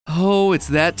Oh, it's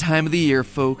that time of the year,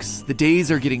 folks. The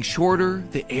days are getting shorter,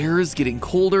 the air is getting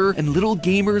colder, and little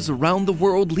gamers around the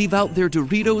world leave out their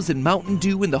Doritos and Mountain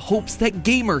Dew in the hopes that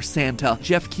Gamer Santa,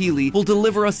 Jeff Keighley, will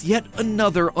deliver us yet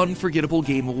another unforgettable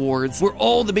Game Awards, where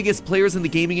all the biggest players in the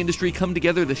gaming industry come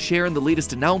together to share in the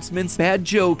latest announcements, bad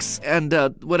jokes, and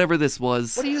whatever this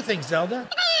was. What do you think, Zelda?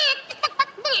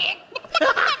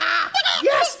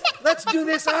 Yes! Let's do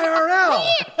this IRL!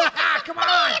 Come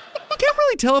on! Can't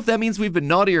really tell if that means we've been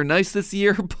naughty or nice this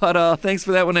year, but thanks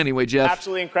for that one anyway, Jeff.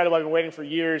 Absolutely incredible. I've been waiting for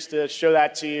years to show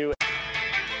that to you.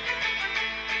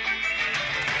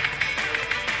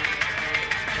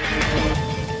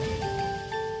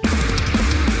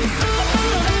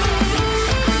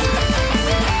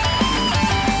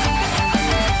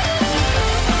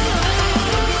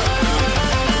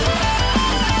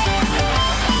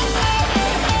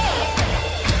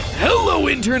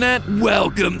 Internet,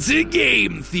 welcome to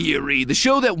Game Theory, the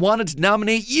show that wanted to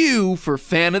nominate you for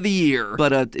Fan of the Year,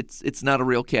 but it's not a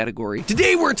real category.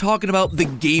 Today we're talking about the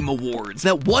Game Awards,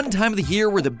 that one time of the year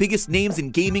where the biggest names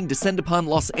in gaming descend upon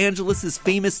Los Angeles'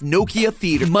 famous Nokia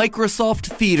Theater, Microsoft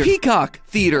Theater, Peacock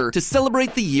Theater, to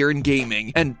celebrate the year in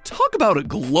gaming. And talk about a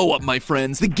glow up, my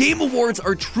friends. The Game Awards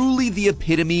are truly the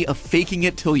epitome of faking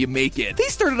it till you make it. They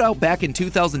started out back in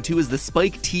 2002 as the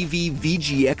Spike TV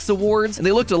VGX Awards, and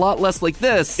they looked a lot less like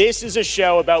this. This is a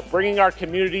show about bringing our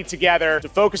community together to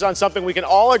focus on something we can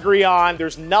all agree on.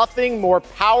 There's nothing more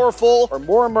powerful or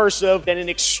more immersive than an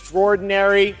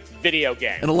extraordinary video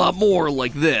game. And a lot more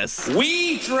like this.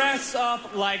 We dress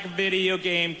up like video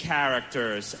game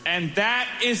characters, and that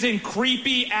isn't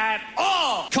creepy at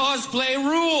all. Cosplay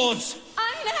rules.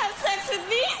 I'm gonna have sex with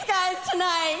these guys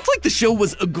tonight. It's like the show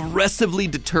was aggressively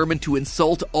determined to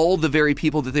insult all the very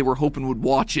people that they were hoping would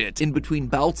watch it, in between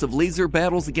bouts of laser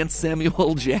battles against Samuel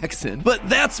L. Jackson. But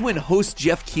that's when host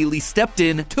Jeff Keighley stepped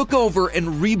in, took over,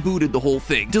 and rebooted the whole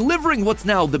thing, delivering what's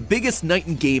now the biggest night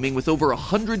in gaming, with over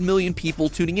 100 million people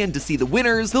tuning in to see the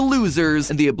winners, the losers,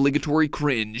 and the obligatory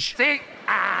cringe. See?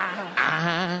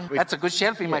 That's a good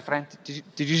shelfie, my friend. Did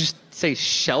you just say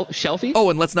shelfie? Oh,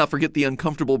 and let's not forget the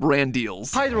uncomfortable brand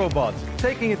deals. Hydrobot,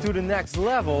 taking it to the next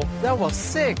level. That was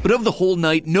sick. But of the whole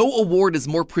night, no award is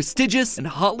more prestigious and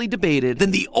hotly debated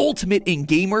than the ultimate in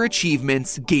gamer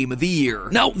achievements Game of the Year.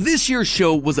 Now, this year's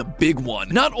show was a big one.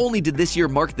 Not only did this year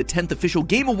mark the 10th official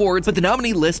Game Awards, but the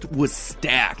nominee list was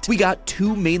stacked. We got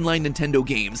 2 mainline Nintendo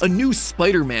games, a new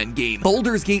Spider-Man game,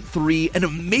 Baldur's Gate 3, an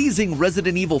amazing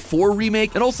Resident Evil 4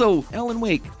 remake, and also Alan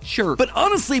Wake, sure. But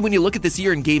honestly, when you look at this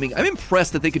year in gaming, I'm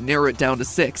impressed that they could narrow it down to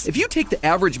 6. If you take the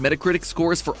average Metacritic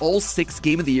scores for all 6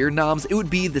 Game of the Year noms, it would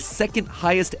be the second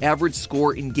highest average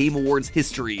score in Game Awards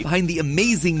history, behind the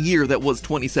amazing year that was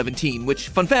 2017, which,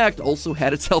 fun fact, also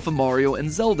had itself a Mario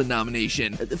and Zelda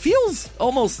nomination. It feels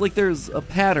almost like there's a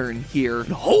pattern here.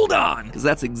 And hold on, because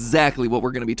that's exactly what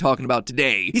we're going to be talking about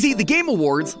today. You see, the Game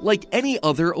Awards, like any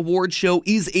other award show,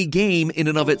 is a game in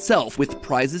and of itself, with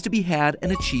prizes to be had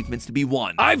and achievements to be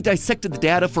won. I've dissected the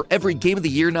data for every Game of the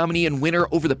Year nominee and winner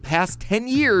over the past 10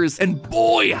 years, and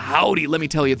boy howdy, let me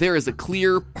tell you, there is a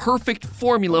clear, perfect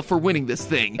formula for winning this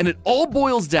thing, and it all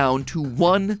boils down to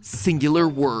one singular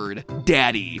word: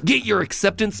 daddy. Get your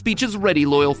acceptance speeches ready,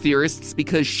 loyal theorists,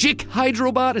 because Chic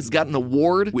Hydrobot has got an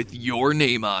award with your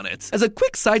name on it. As a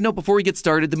quick side note before we get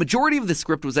started, the majority of the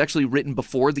script was actually written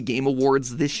before the Game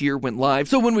Awards this year went live,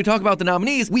 so when we talk about the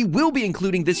nominees, we will be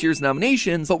including this year's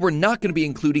nominations, but we're not going to be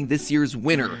including this year's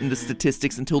winner in the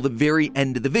statistics until the very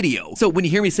end of the video. So when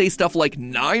you hear me say stuff like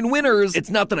 9 winners, it's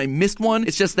not that I missed one,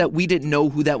 it's just that we didn't know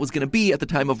who that was going to be at the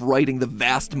time of writing the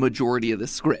vast majority of the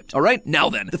script. Alright, now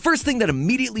then, the first thing that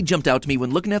immediately jumped out to me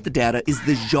when looking at the data is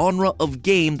the genre of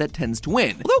game that tends to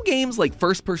win. Although games like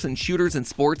first-person shooters and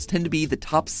sports tend to be the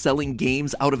top-selling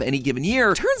games out of any given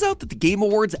year, it turns out that the Game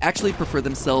Awards actually prefer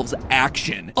themselves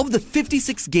action. Of the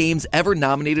 56 games ever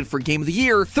nominated for Game of the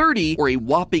Year, 30, or a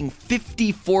whopping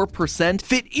 54%,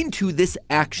 fit into this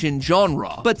action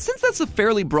genre. But since that's a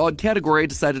fairly broad category, I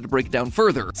decided to break it down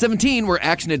further. 17 were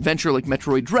action-adventure like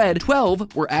Metroid Dread,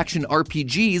 12 were action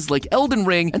RPGs like Elden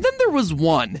Ring, and then there was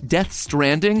one, Death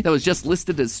Stranding, that was just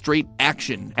listed as straight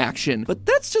action. But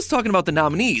that's just talking about the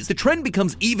nominees. The trend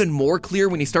becomes even more clear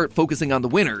when you start focusing on the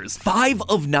winners. 5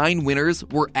 of 9 winners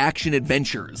were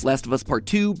action-adventures: Last of Us Part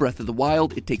 2, Breath of the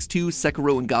Wild, It Takes Two,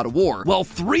 Sekiro, and God of War, while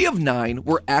 3 of 9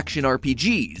 were action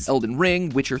RPGs: Elden Ring,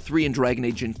 Witcher 3, and Dragon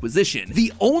Age Inquisition.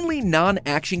 The only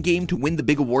non-action game to win the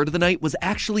big award of the night was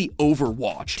actually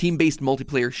Overwatch, team-based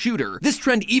multiplayer shooter. This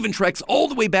trend even tracks all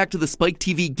the way back to the Spike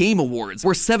TV Game Awards,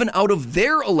 where 7 out of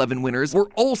their 11 winners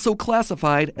were also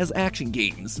classified as action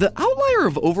games. The outlier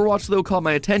of Overwatch, though, caught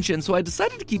my attention, so I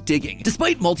decided to keep digging.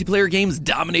 Despite multiplayer games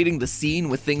dominating the scene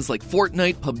with things like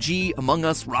Fortnite, PUBG, Among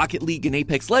Us, Rocket League, and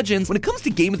Apex Legends, when it comes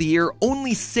to Game of the Year,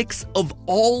 only 6 of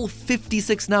all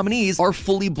 56 nominees are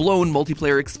fully blown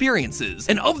multiplayer experiences.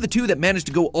 And of the 2 that managed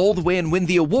to go all the way and win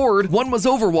the award, one was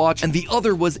Overwatch and the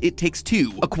other was It Takes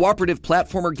Two, a cooperative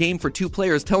platformer game for 2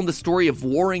 players telling the story of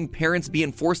warring parents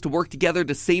being forced to work together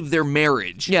to save their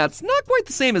marriage. Yeah, it's not quite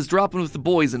the same as dropping with the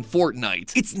boys in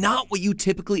Fortnite. It's not what you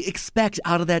typically expect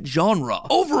out of that genre.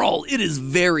 Overall, it is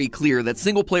very clear that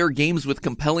single-player games with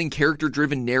compelling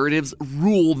character-driven narratives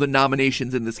rule the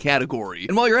nominations in this category.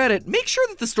 And while you're at it, make sure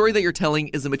that the story that you're telling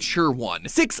is a mature one.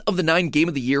 6 of the 9 Game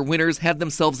of the Year winners had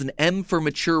themselves an M for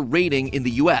mature rating in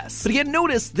the US. But again,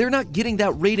 notice they're not getting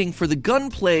that rating for the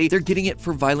gunplay, they're getting it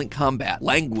for violent combat,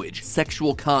 language,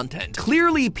 sexual content.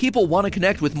 Clearly, people want to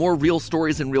connect with more real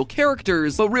stories and real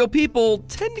characters, but real people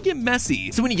tend to get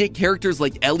messy. So when you get characters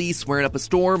like Ellie swearing up a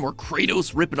storm, or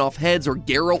Kratos ripping off heads, or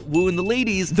Geralt wooing the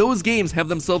ladies, those games have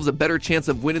themselves a better chance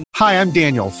of winning. Hi, I'm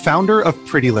Daniel, founder of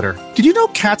Pretty Litter. Did you know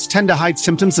cats tend to hide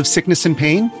symptoms of sickness and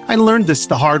pain? I learned this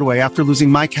the hard way after losing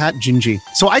my cat, Gingy.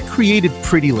 So I created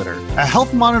Pretty Litter, a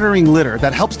health monitoring litter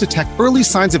that helps detect early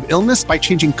signs of illness by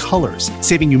changing colors,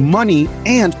 saving you money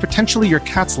and potentially your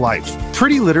cat's life.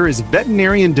 Pretty Litter is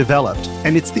veterinarian developed,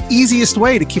 and it's the easiest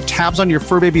way to keep tabs on your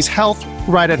fur baby's health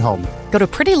right at home. Go to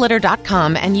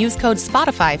prettylitter.com and use code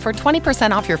SPOTIFY for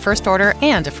 20% off your first order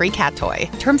and a free cat toy.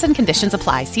 Terms and conditions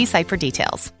apply. See site for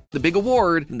details. The big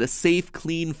award and the safe,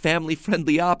 clean,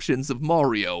 family-friendly options of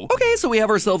Mario. Okay, so we have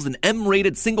ourselves an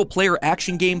M-rated single-player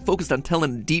action game focused on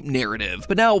telling a deep narrative.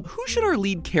 But now, who should our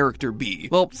lead character be?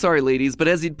 Well, sorry ladies, but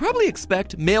as you'd probably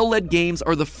expect, male-led games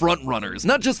are the front-runners,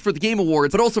 not just for the Game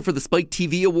Awards, but also for the Spike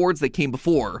TV Awards that came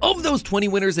before. Of those 20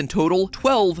 winners in total,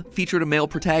 12 featured a male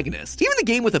protagonist. Even the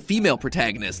game with a female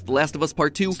protagonist, The Last of Us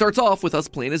Part 2, starts off with us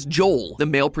playing as Joel, the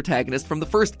male protagonist from the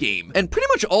first game. And pretty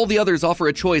much all the others offer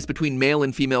a choice between male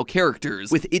and female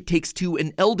characters, with It Takes Two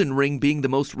and Elden Ring being the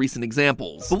most recent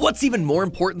examples. But what's even more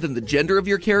important than the gender of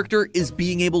your character is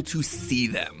being able to see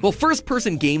them. While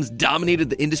first-person games dominated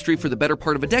the industry for the better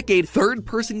part of a decade,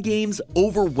 third-person games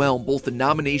overwhelm both the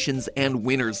nominations and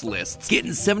winners lists, getting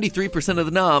 73% of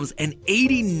the noms and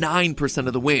 89%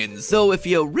 of the wins. So if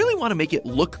you really want to make it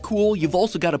look cool, you've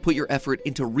also got to put your effort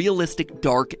into realistic,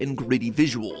 dark, and gritty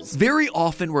visuals. Very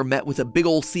often we're met with a big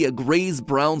ol' sea of grays,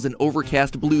 browns, and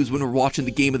overcast blues when we're watching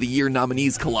the Game of the Year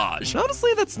nominees collage.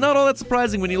 Honestly, that's not all that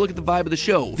surprising when you look at the vibe of the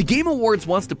show. The Game Awards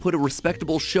wants to put a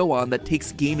respectable show on that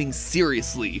takes gaming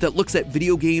seriously, that looks at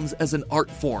video games as an art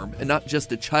form and not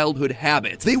just a childhood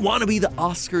habit. They want to be the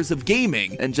Oscars of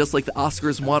gaming, and just like the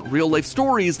Oscars want real-life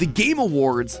stories, the Game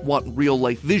Awards want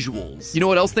real-life visuals. You know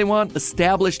what else they want?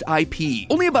 Established IP.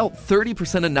 Only about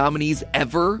 30% of nominees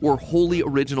ever were wholly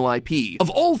original IP. Of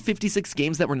all 56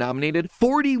 games that were nominated,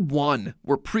 41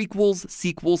 were prequels,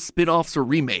 sequels, spin-offs, or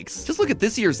remakes. Just look at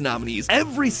this year's nominees.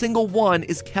 Every single one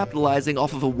is capitalizing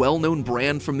off of a well-known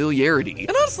brand familiarity.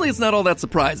 And honestly, it's not all that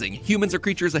surprising. Humans are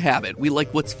creatures of habit. We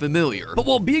like what's familiar. But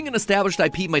while being an established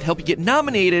IP might help you get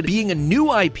nominated, being a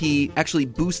new IP actually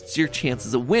boosts your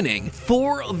chances of winning.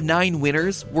 4 of 9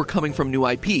 winners were coming from new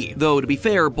IP. Though, to be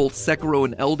fair, both Sekiro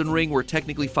and Elden Ring were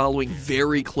technically following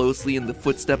very closely in the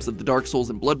footsteps of the Dark Souls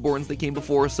and Bloodborns that came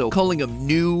before, so calling them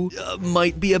new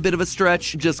might be a bit of a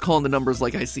stretch, just calling the numbers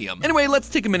like I see them. Anyway, let's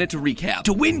take a minute to recap.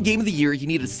 To win Game of the Year, you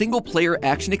need a single-player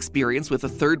action experience with a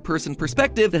third-person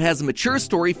perspective that has a mature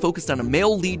story focused on a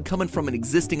male lead coming from an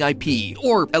existing IP,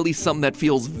 or at least something that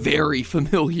feels very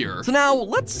familiar. So now,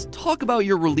 let's talk about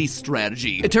your release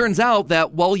strategy. It turns out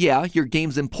that while yeah, your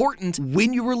game's important,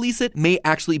 when you release it may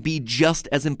actually be just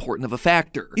as important of a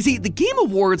factor. You see, the Game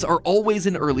Awards are always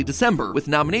in early December, with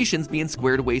nominations being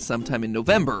squared away sometime in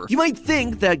November. You might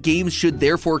think that games should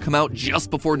therefore come out just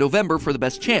before November for the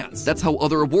best chance. That's how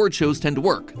other award shows tend to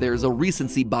work. There's a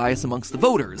recency bias amongst the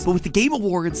voters. But with the Game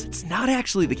Awards, it's not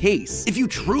actually the case. If you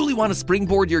truly want to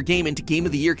springboard your game into Game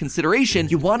of the Year consideration,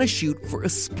 you want to shoot for a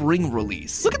spring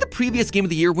release. Look at the previous Game of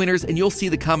the Year winners and you'll see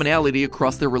the commonality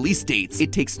across their release dates.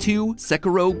 It Takes Two,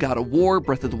 Sekiro, God of War,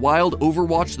 Breath of the Wild,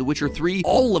 Overwatch, The Witcher 3,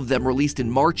 all of them released in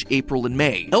March, April, and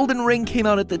May. Elden Ring came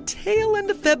out at the tail end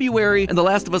of February, and The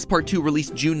Last of Us Part 2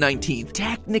 released June 19th,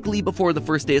 technically before the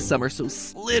first day of summer, so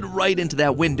slid right into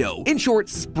that window. In short,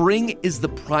 spring is the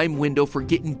prime window for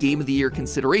getting Game of the Year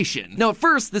consideration. Now, at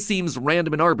first, this seems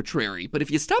random and arbitrary, but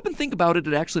if you stop and think about it,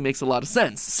 it actually makes a lot of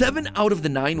sense. 7 out of the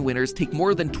 9 winners take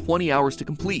more than 20 hours to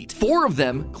complete. 4 of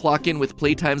them clock in with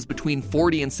playtimes between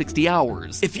 40 and 60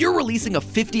 hours. If you're releasing a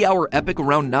 50-hour epic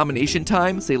around nomination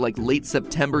time, say like late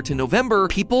September to November,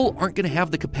 people aren't going to have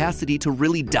the capacity to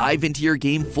really dive into your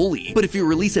game fully. But if you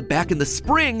release it back in the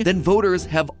spring, then voters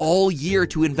have all year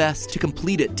to invest, to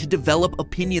complete it, to develop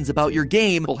opinions about your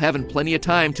game, while having plenty of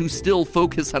time to still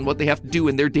focus on what they have to do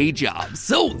in their day jobs.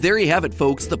 So there you have it,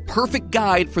 folks, the perfect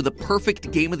guide for the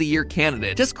perfect Game of the Year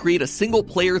candidate. Just create a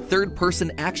single-player,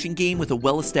 third-person action game with a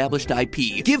well-established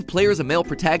IP. Give players a male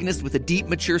protagonist with a deep,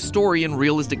 mature story and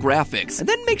realistic graphics. And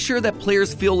then make sure that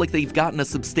players feel like they've gotten a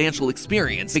substantial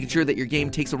experience, making sure that your game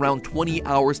takes around 20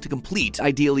 hours to complete,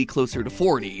 ideally closer to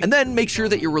 40. And then make sure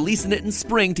that you're releasing it in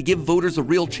spring to give voters a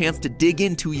real chance to dig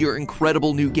into your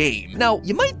incredible new game. Now,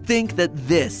 you might think that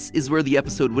this is where the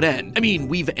episode would end. I mean,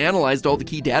 we've analyzed all the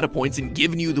key data points and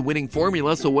given you the winning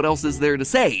formula, so what else is there to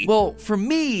say? Well, for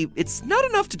me, it's not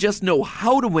enough to just know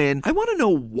how to win. I want to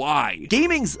know why.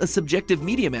 Gaming's a subjective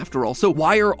medium after all, so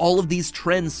why are all of these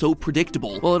trends so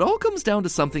predictable? Well, it all comes down to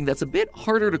something that's a bit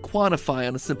harder to quantify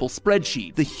on a simple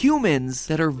spreadsheet: the humans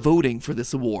that are voting for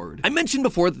this award. I mentioned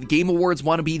before that the Game Awards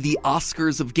want to be the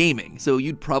Oscars of gaming, so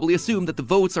you'd probably assume that the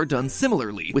votes are done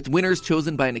similarly, with winners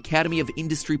chosen by an academy of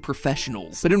industry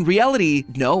professionals. But in reality,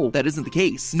 no, that isn't the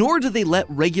case. Nor do they let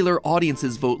regular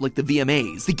audiences vote like the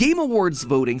VMAs. The Game Awards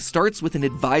voting starts with an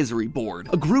advisory board,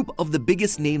 a group of the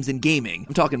biggest names in gaming.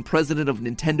 I'm talking president of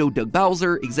Nintendo Doug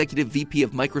Bowser, executive VP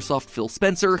of Microsoft Phil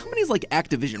Spencer, companies like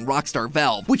Activision, Rockstar,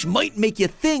 Valve, which might make you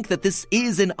think that this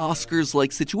is an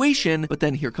Oscars-like situation, but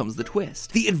then here comes the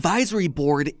twist. The advisory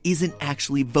board isn't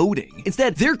actually voting.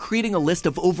 Instead, they're creating a list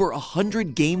of over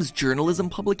 100 games journalism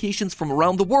publications from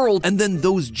around the world, and then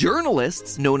those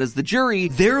journalists, known as the jury,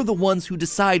 they're the ones who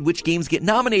decide which games get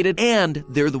nominated, and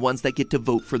they're the ones that get to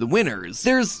vote for the winners.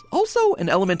 There's also an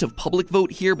element of public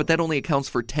vote here, but that only accounts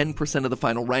for 10% of the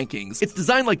final rankings. It's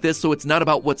designed like this so it's not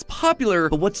about what's popular,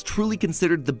 but what's truly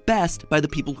considered the best by the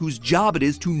people whose job it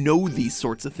is to know these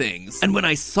sorts of things. And when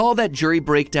I saw that jury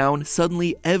breakdown,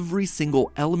 suddenly every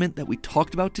single element that we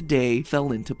talked about today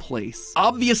fell into place.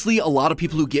 Obviously, a lot of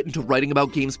people who get into writing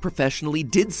about games professionally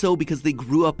did so because they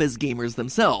grew up as gamers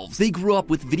themselves. They grew up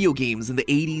with video games in the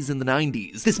 80s and the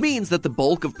 90s. This means that the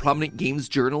bulk of prominent games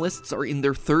journalists are in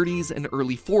their 30s and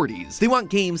early 40s. They want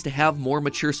games to have more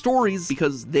mature stories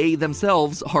because they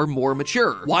themselves are more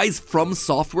mature. Why's From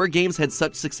Software games had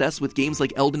such success with games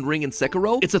like Elden Ring and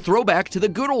Sekiro? It's a throwback to the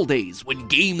good old days when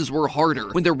games were harder,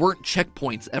 when there weren't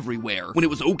checkpoints everywhere, when it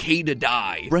was okay to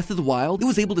die. Breath of the Wild, it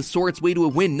was able to soar its way to a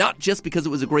win not just because it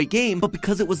was a great game, but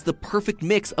because it was the perfect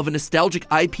mix of a nostalgic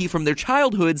IP from their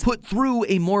childhoods put through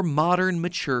a more modern,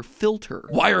 mature filter.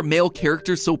 Why are male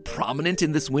characters so prominent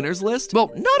in this winners list?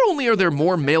 Well, not only are there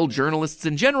more male journalists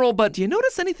in general, but do you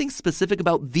notice anything specific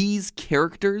about these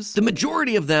characters? The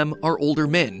majority of them are older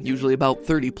men, usually about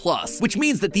 30 plus, which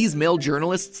means that these male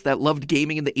journalists that loved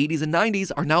gaming in the 80s and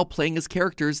 90s are now playing as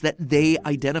characters that they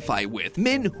identify with.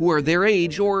 Men who are their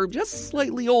age or just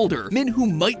slightly older. Men who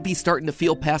might be starting to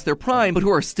feel past their prime, but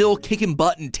who are still kicking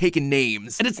butt and taking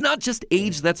names. And it's not just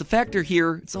age that's a factor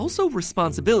here, it's also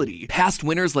responsibility. Past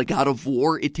winners like God of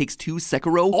War, It Takes Two,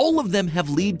 Sekiro, all of them have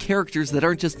lead characters that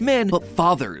aren't just men, but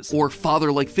fathers, or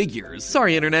father-like figures.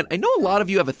 Sorry, Internet, I know a lot of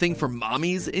you have a thing for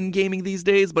mommies in gaming these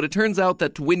days, but it turns out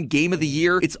that to win Game of the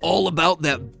Year, it's all about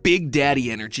that big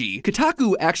daddy energy.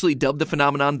 Kotaku actually dubbed the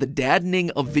phenomenon the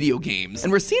daddening of video games,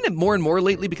 and we're seeing it more and more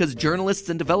lately because journalists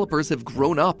and developers have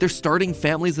grown up. They're starting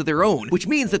families of their own, which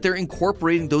means that they're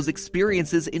incorporating those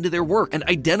experiences into their work and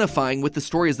identifying with the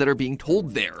stories that are being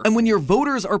told there. And when your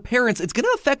voters are parents, it's going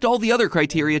to affect all the other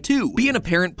criteria too. Being a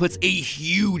parent puts a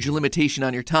huge limitation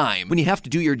on your time. When you have to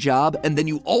do your job, and then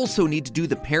you also need to do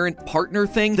the parent-partner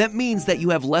thing, that means that you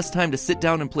have less time to sit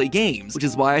down and play games, which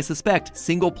is why I suspect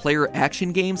single-player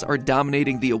action games are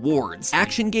dominating the awards.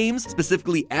 Action games,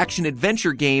 specifically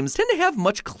action-adventure games, tend to have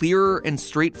much clearer and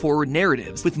straightforward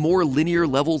narratives, with more linear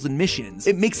levels and missions.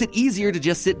 It makes it easier to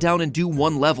just sit down and do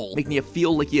one level, making you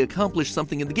feel like you accomplished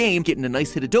something in the game, getting a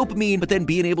nice hit of dopamine, but then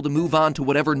being able to move on to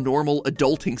whatever normal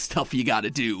adulting stuff you gotta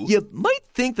do. You might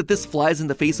think that this flies in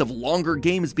the face of longer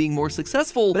games being more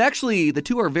successful, but actually, the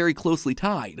two are very closely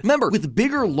tied. Remember, with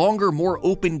bigger, longer, more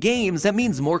open games, that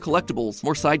means more collectibles,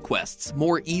 more side quests,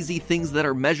 more easy things that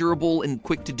are measurable and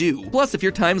quick to do. Plus, if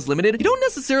your time's limited, you don't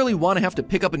necessarily want to have to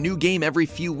pick up a new game every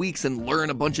few weeks and learn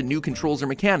a bunch of new controls or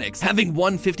mechanics. mechanics. Having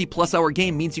one 50+ hour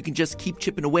game means you can just keep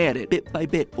chipping away at it bit by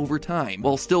bit over time,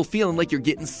 while still feeling like you're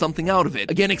getting something out of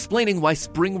it. Again, explaining why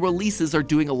spring releases are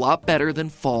doing a lot better than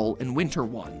fall and winter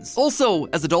ones. Also,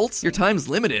 as adults, your time's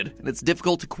limited, and it's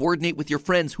difficult to coordinate with your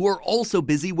friends who are also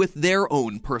busy with their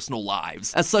own personal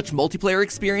lives. As such, multiplayer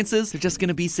experiences are just going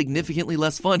to be significantly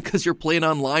less fun because you're playing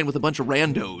online with a bunch of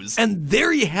randos. And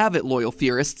there you have it, loyal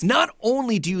theorists. Not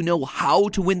only do you know how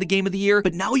to win the game of the year,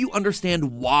 but now you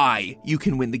understand why you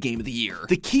can win the game of the year.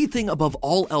 The key thing above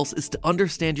all else is to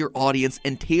understand your audience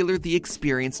and tailor the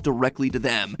experience directly to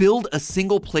them. Build a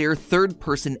single-player,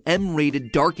 third-person,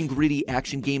 M-rated, dark and gritty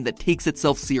action game that takes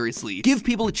itself seriously. Give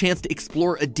people a chance to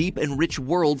explore a deep and rich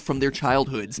world from their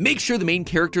childhoods. Make sure the main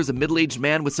character is a middle-aged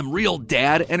man with some real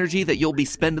dad energy that you'll be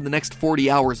spending the next 40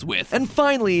 hours with. And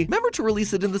finally, remember to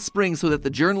release it in the spring so that the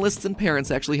journalists and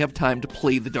parents actually have time to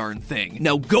play the darn thing.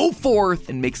 Now go forth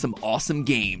and make some awesome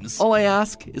games. All I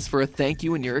ask is for a thank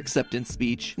you in your acceptance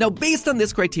speech. Now, based on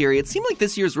this criteria, it seemed like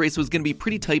this year's race was going to be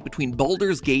pretty tight between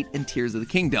Baldur's Gate and Tears of the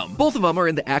Kingdom. Both of them are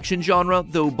in the action genre,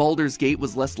 though Baldur's Gate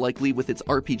was less likely with its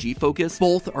RPG focus.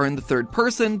 Both are in the third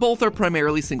person, both are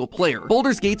primarily single player.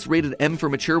 Baldur's Gate's rated M for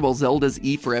mature, while Zelda's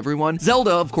E for everyone.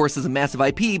 Zelda, of course, is a massive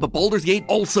IP, but Baldur's Gate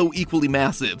also equally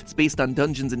massive. It's based on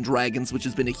Dungeons & Dragons, which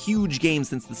has been a huge game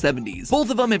since the 70s. Both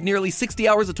of them have nearly 60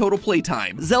 hours of total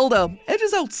playtime. Zelda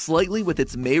edges out slightly with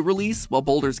its May release, while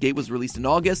Baldur's Gate was released in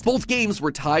August. Both games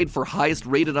were tied for highest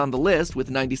rated on the list with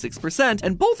 96%,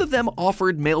 and both of them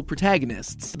offered male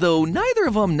protagonists, though neither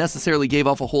of them necessarily gave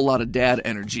off a whole lot of dad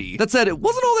energy. That said, it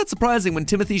wasn't all that surprising when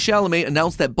Timothée Chalamet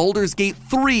announced that Baldur's Gate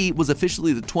 3 was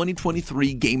officially the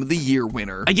 2023 Game of the Year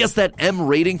winner. I guess that M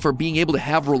rating for being able to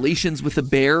have relations with a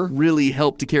bear really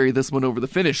helped to carry this one over the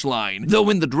finish line. Though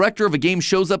when the director of a game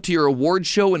shows up to your award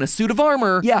show in a suit of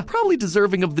armor, yeah, probably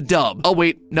deserving of the dub. Oh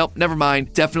wait, nope, never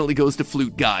mind. Definitely goes to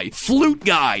Flute Guy. Flute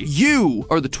Guy, you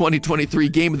are the 2023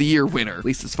 Game of the Year winner, at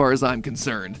least as far as I'm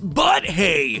concerned. But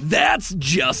hey, that's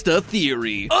just a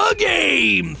theory. A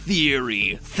game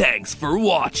theory. Thanks for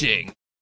watching.